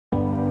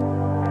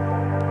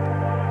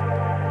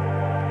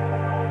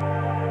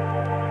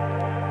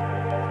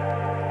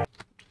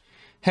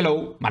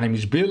Hello, my name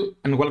is Bill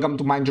and welcome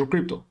to Mind Your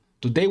Crypto.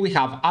 Today we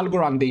have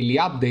ALGORAND daily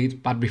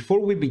update, but before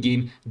we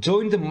begin,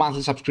 join the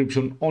monthly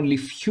subscription, only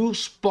few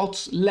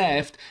spots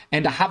left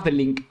and I have the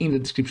link in the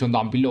description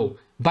down below.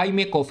 Buy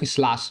me a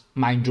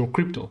coffee/Mind Your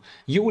Crypto.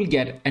 You will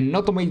get an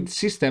automated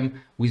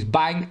system with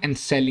buying and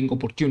selling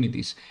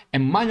opportunities, a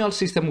manual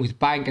system with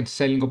buying and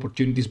selling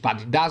opportunities,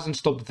 but it doesn't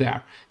stop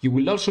there. You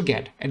will also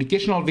get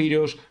educational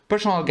videos,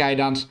 personal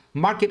guidance,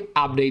 market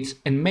updates,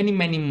 and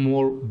many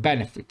more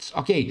benefits.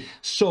 Okay,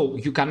 so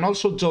you can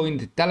also join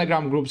the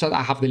Telegram groups that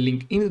I have the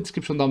link in the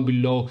description down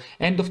below,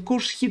 and of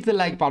course hit the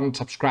like button,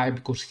 subscribe,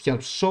 because it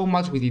helps so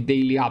much with the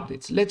daily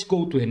updates. Let's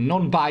go to a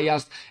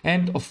non-biased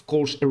and of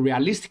course a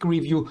realistic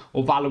review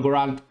of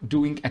ALGORAND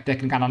doing a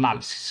technical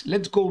analysis.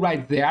 Let's go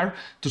right there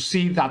to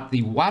see that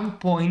the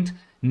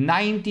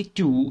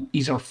 1.92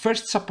 is our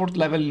first support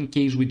level in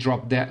case we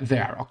drop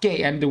there,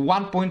 okay, and the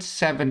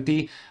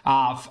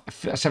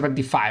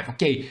 1.75.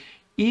 Okay,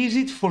 is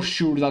it for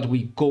sure that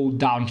we go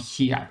down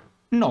here?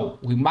 No,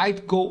 we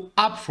might go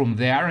up from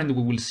there and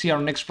we will see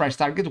our next price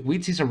target,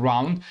 which is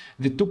around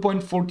the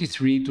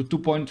 2.43 to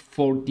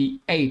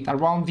 2.48.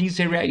 Around this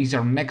area is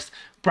our next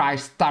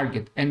price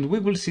target, and we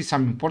will see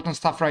some important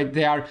stuff right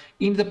there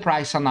in the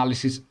price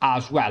analysis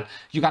as well.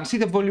 You can see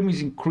the volume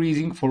is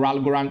increasing for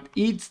ALGORAND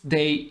each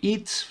day,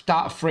 each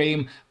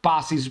frame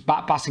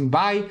passing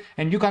by,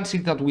 and you can see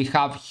that we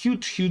have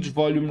huge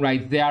volume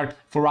right there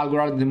for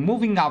ALGORAND. The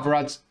moving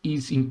average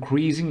is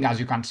increasing, as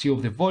you can see,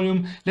 of the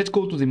volume. Let's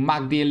go to the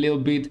MACD a little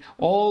bit,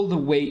 all the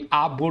way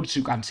upwards.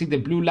 You can see the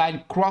blue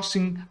line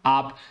crossing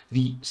up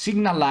the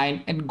signal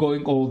line and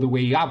going all the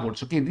way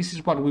upwards. Okay, this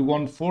is what we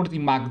want for the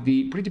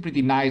MACD. Pretty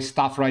nice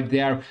stuff right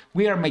there.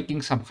 We are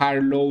making some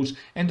higher lows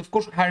and of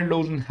course higher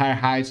lows and higher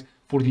highs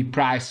for the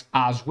price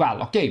as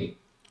well. Okay,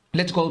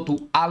 let's go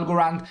to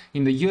ALGORAND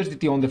in the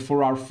USDT on the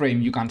 4-hour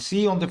frame. You can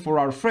see on the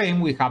 4-hour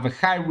frame we have a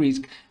high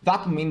risk.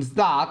 That means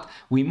that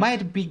we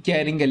might be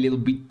getting a little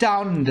bit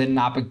down and then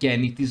up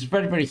again. It is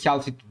very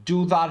healthy to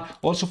do that.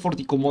 Also for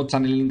the commodity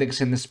channel index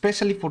and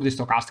especially for the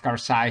stochastic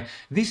RSI,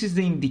 this is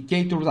the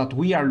indicator that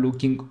we are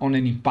looking on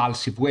an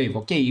impulsive wave.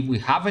 Okay, if we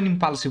have an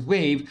impulsive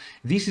wave,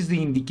 this is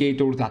the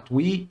indicator that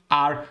we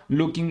are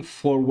looking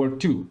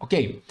forward to.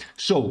 Okay,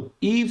 so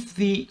if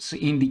this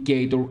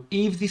indicator,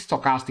 if the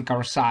stochastic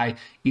RSI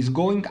is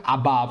going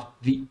above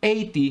the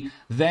 80,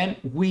 then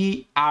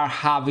we are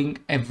having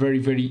a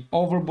very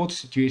overbought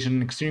situation,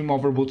 an extreme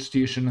overbought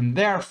situation, and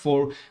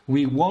therefore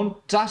we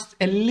want just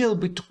a little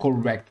bit to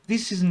correct.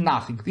 This is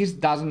nothing, this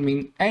doesn't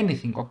mean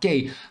anything.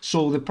 Okay,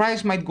 so the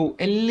price might go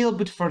a little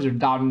bit further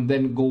down and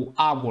then go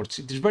upwards.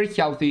 It is very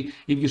healthy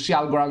if you see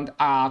ALGORAND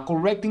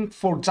correcting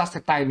for just a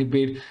tiny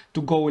bit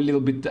to go a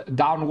little bit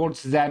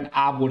downwards, then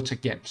upwards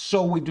again.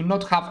 So we do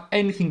not have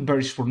anything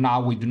bearish for now.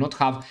 We do not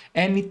have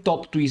any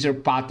top tweezer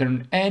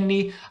pattern,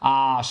 any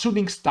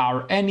shooting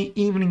star, any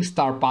evening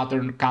star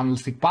pattern,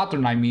 candlestick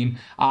pattern I mean.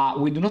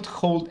 We do not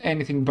hold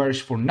anything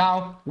bearish for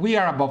now. We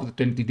are above the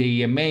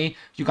 20-day EMA.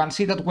 You can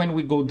see that when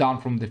we go down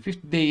from the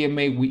 50-day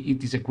EMA,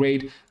 it is a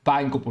great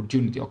buying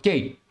opportunity.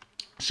 Okay,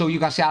 so you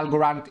can see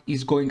ALGORAND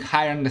is going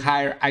higher and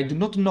higher. I do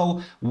not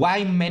know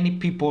why many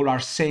people are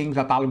saying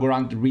that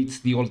ALGORAND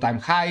reached the all-time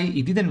high.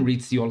 It didn't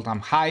reach the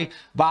all-time high,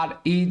 but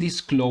it is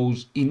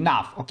close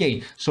enough.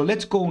 Okay, so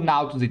let's go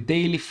now to the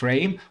daily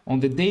frame. On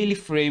the daily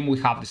frame, we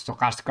have the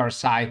stochastic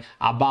RSI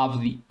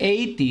above the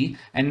 80,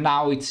 and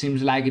now it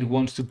seems like it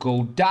wants to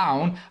go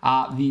down.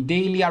 The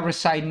daily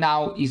RSI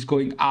now is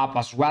going up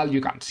as well.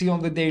 You can see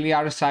on the daily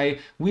RSI,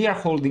 we are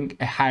holding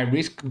a high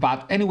risk,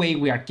 but anyway,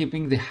 we are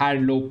keeping the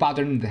higher low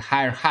pattern, the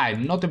higher high,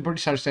 not a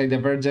British RSI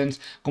divergence.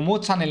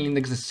 Commodity channel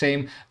index the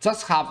same.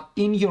 Just have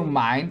in your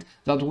mind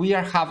that we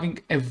are having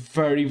a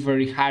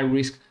very high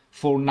risk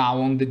for now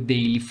on the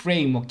daily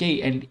frame.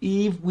 Okay, and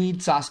if we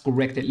just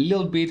correct a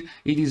little bit,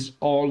 it is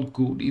all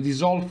good, it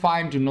is all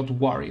fine, do not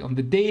worry. On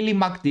the daily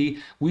MACD,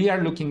 we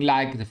are looking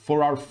like the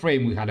 4-hour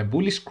frame. We had a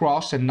bullish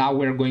cross and now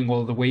we're going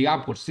all the way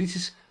upwards. This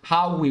is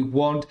how we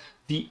want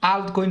the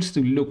altcoins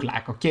to look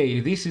like.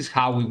 Okay, this is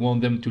how we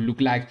want them to look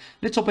like.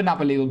 Let's open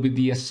up a little bit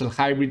the SL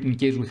hybrid in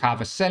case we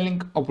have a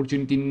selling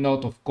opportunity.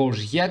 Not of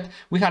course yet.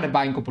 We had a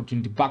buying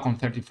opportunity back on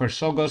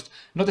 31st August,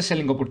 not a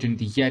selling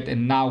opportunity yet,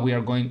 and now we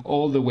are going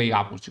all the way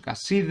upwards. You can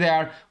see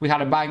there we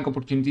had a buying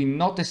opportunity,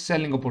 not a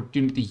selling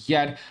opportunity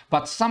yet,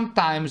 but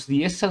sometimes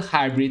the SL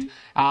hybrid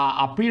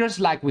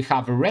appears like we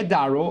have a red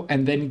arrow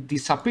and then it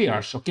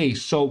disappears. Okay,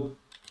 so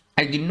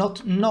I do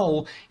not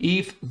know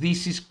if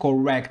this is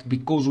correct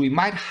because we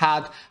might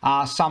have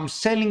some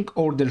selling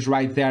orders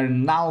right there.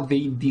 Now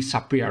they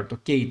disappeared.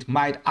 Okay, it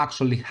might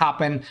actually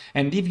happen.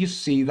 And if you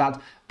see that,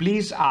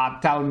 please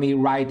tell me,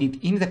 write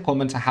it in the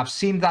comments. I have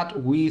seen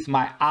that with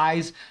my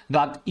eyes,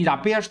 that it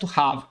appears to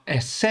have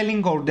a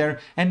selling order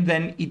and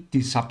then it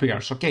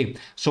disappears. Okay,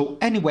 so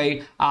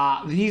anyway,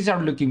 these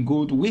are looking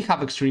good. We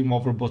have extreme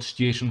overbought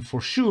situation for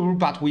sure,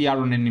 but we are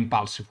on an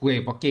impulsive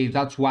wave. Okay,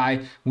 that's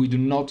why we do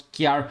not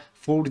care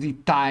for the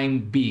time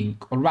being.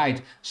 All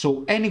right,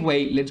 so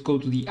anyway, let's go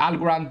to the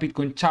ALGORAND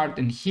Bitcoin chart,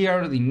 and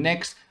here the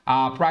next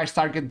price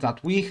target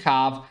that we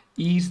have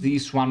is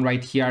this one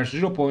right here,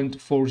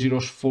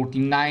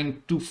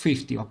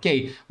 0.4049250.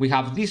 Okay, we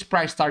have this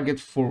price target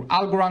for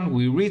Algorand.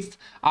 We reached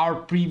our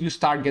previous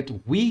target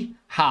we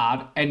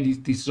had, and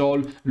it is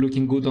all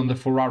looking good on the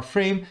 4-hour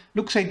frame.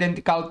 Looks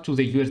identical to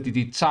the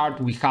USDT chart.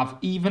 We have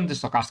even the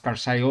stochastic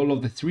RSI. All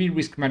of the three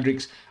risk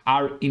metrics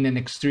are in an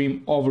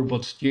extreme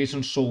overbought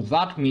situation, so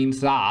that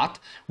means that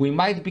we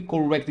might be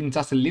correcting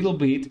just a little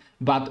bit,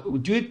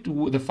 but due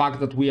to the fact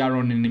that we are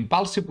on an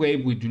impulsive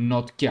wave, we do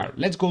not care.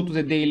 Let's go to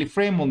the daily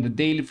frame. On the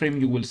daily frame,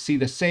 you will see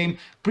the same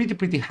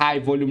pretty high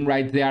volume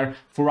right there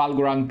for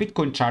Algorand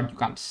Bitcoin chart. You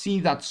can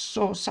see that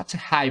such a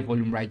high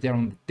volume right there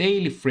on the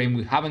daily frame.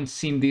 We haven't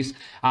seen this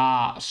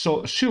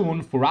so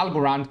soon for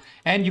Algorand,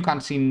 and you can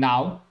see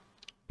now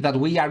that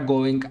we are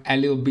going a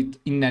little bit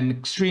in an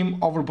extreme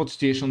overbought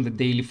situation on the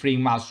daily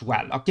frame as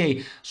well.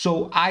 Okay,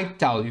 so I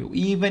tell you,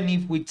 even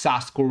if we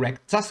just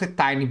correct just a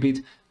tiny bit,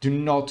 do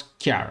not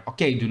care.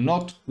 Okay, do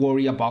not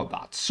worry about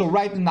that. So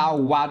right now,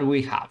 what do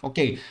we have?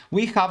 Okay,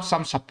 we have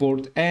some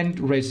support and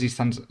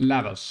resistance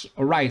levels.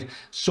 All right,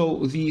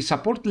 so the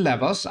support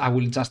levels, I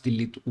will just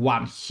delete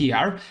one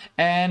here,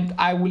 and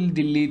I will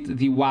delete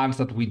the ones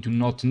that we do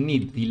not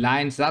need, the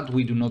lines that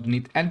we do not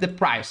need, and the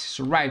prices.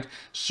 Right,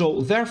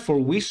 so therefore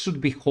we should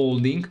be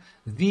holding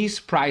these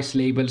price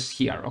labels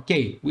here.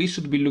 Okay, we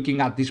should be looking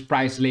at these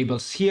price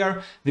labels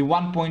here, the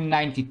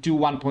 1.92,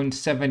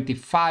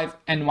 1.75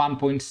 and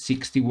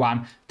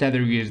 1.61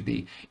 Tether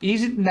USD.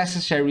 Is it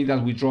necessary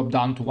that we drop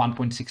down to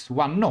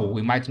 1.61? No,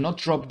 we might not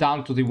drop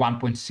down to the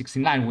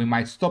 1.69. We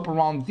might stop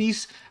around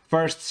this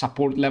first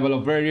support level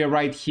of area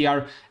right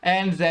here,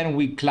 and then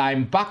we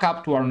climb back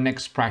up to our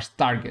next price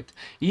target.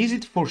 Is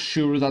it for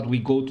sure that we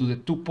go to the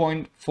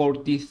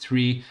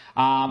 2.43?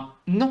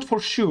 Not for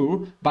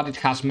sure, but it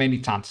has many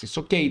chances.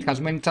 Okay, it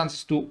has many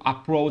chances to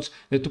approach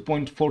the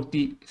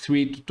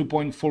 2.43 to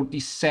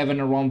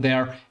 2.47 around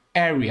there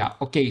area.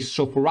 Okay,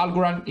 so for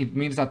Algorand it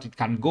means that it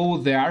can go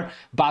there,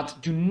 but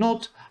do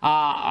not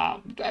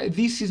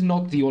this is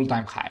not the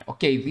all-time high.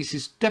 Okay, this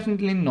is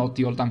definitely not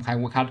the all-time high.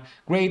 We had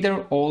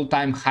greater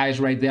all-time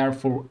highs right there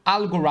for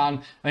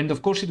Algorand, and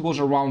of course it was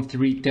around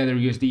 3 Tether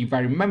USD if I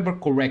remember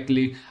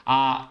correctly.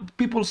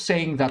 People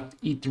saying that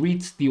it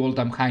reached the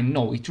all-time high.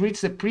 No, it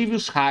reached the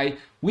previous high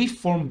we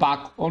formed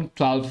back on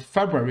 12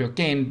 February,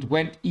 okay, and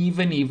went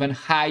even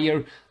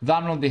higher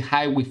than on the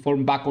high we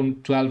formed back on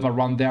 12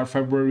 around there,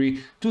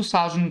 February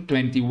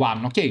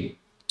 2021, okay.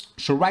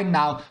 So right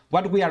now,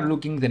 what we are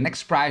looking, the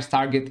next price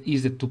target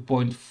is the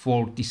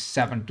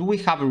 2.47. Do we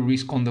have a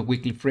risk on the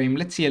weekly frame?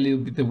 Let's see a little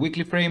bit the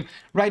weekly frame.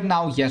 Right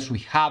now, yes, we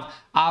have.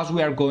 As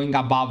we are going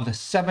above the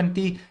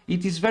 70,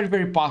 it is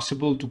very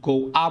possible to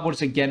go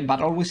upwards again, but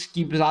always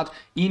keep that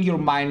in your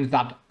mind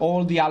that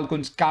all the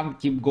altcoins can't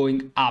keep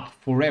going up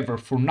forever.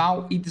 For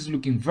now, it is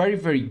looking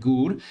very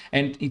good,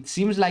 and it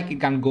seems like it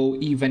can go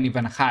even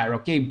higher,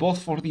 okay,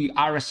 both for the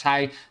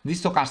RSI, the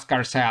stochastic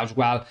RSI as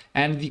well,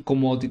 and the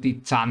commodity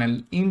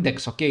channel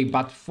index, okay.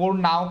 But for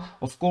now,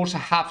 of course, I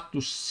have to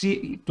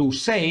say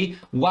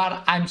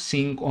what I'm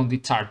seeing on the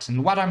charts,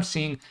 and what I'm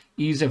seeing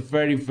is a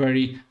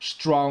very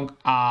strong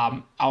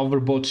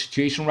overbought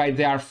situation right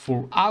there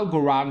for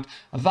Algorand.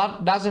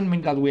 That doesn't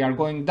mean that we are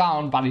going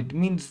down, but it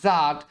means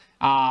that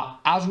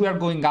as we are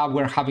going up,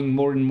 we're having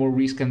more and more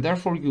risk, and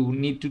therefore you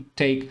need to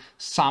take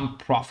some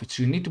profits.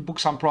 You need to book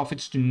some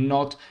profits to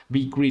not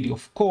be greedy.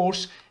 Of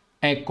course,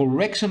 a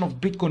correction of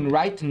Bitcoin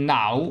right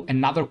now,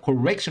 another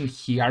correction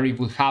here, if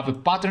we have a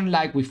pattern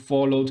like we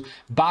followed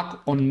back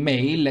on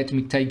May, let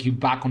me take you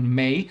back on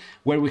May,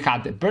 where we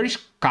had a bearish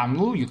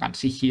candle, you can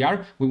see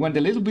here, we went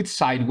a little bit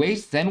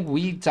sideways, then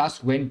we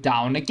just went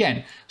down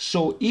again.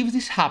 So if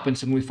this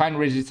happens and we find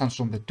resistance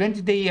on the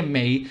 20-day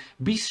EMA,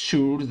 be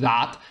sure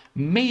that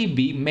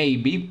maybe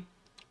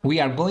we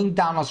are going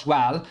down as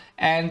well,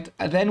 and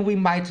then we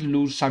might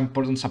lose some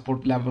important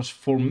support levels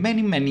for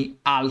many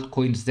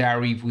altcoins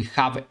there if we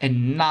have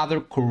another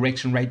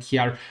correction right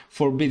here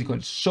for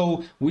Bitcoin.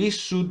 So we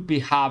should be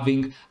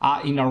having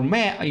in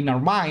our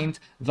mind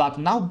that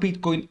now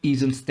Bitcoin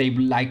isn't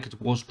stable like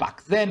it was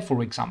back then,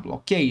 for example.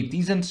 Okay, it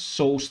isn't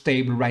so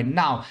stable right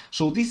now.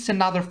 So this is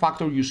another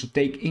factor you should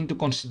take into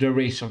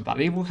consideration, that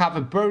if we have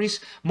a bearish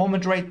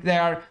moment right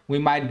there, we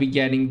might be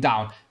getting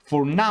down.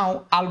 For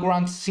now,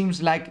 Algorand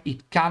seems like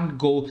it can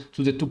go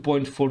to the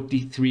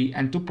 2.43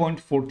 and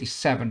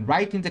 2.47.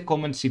 Write in the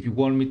comments if you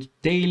want me to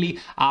daily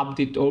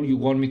update or you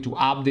want me to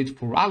update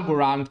for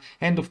Algorand.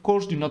 And of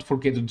course, do not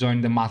forget to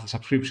join the monthly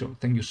subscription.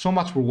 Thank you so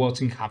much for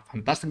watching. Have a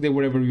fantastic day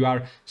wherever you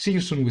are. See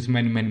you soon with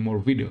many more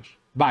videos.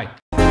 Bye.